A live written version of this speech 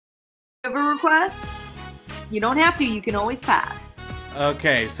have a request? You don't have to, you can always pass.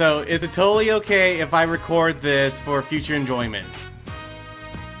 Okay, so is it totally okay if I record this for future enjoyment?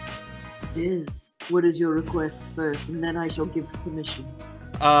 It is. What is your request first, and then I shall give permission.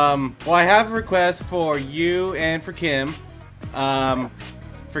 Well, I have a request for you and for Kim.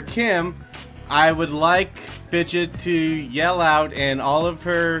 For Kim, I would like Fidget to yell out in all of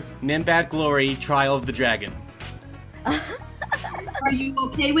her Nimbat glory, Trial of the Dragon. Are you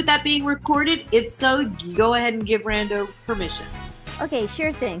okay with that being recorded? If so, go ahead and give Rando permission. Okay,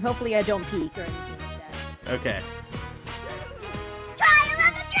 sure thing. Hopefully I don't peek or anything like that. Okay. Trial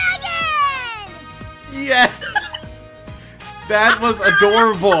of the Dragon! Yes! That was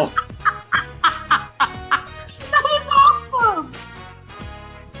adorable! That was awesome!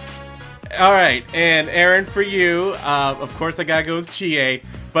 Alright, and Erin, for you, of course I gotta go with Chie,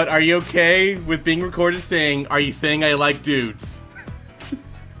 but are you okay with being recorded saying, "Are you saying I like dudes?"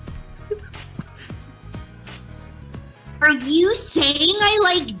 Are you saying I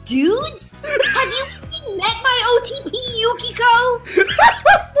like dudes? Have you met my OTP Yukiko?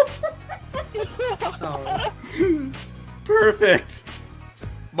 Sorry. Perfect!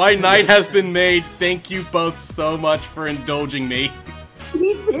 My night has been made. Thank you both so much for indulging me.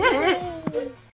 He did!